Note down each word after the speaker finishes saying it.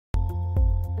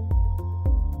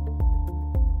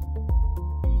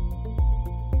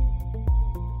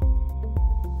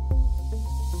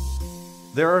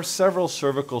There are several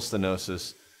cervical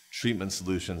stenosis treatment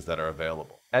solutions that are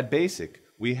available. At Basic,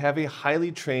 we have a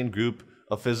highly trained group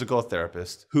of physical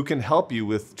therapists who can help you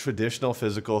with traditional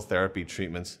physical therapy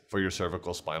treatments for your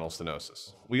cervical spinal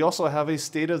stenosis. We also have a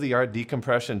state-of-the-art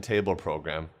decompression table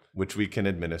program which we can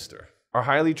administer. Our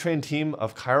highly trained team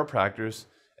of chiropractors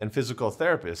and physical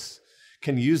therapists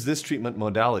can use this treatment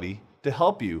modality to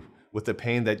help you with the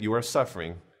pain that you are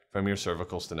suffering from your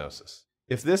cervical stenosis.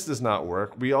 If this does not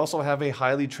work, we also have a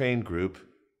highly trained group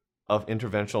of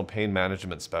interventional pain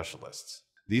management specialists.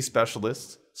 These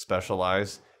specialists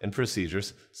specialize in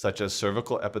procedures such as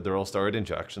cervical epidural steroid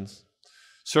injections,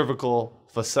 cervical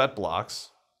facet blocks,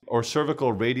 or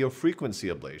cervical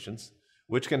radiofrequency ablations,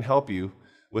 which can help you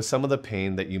with some of the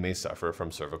pain that you may suffer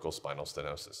from cervical spinal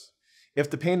stenosis. If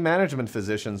the pain management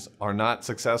physicians are not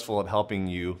successful at helping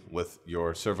you with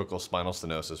your cervical spinal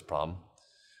stenosis problem,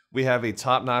 we have a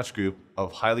top-notch group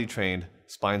of highly trained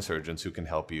spine surgeons who can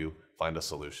help you find a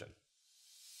solution.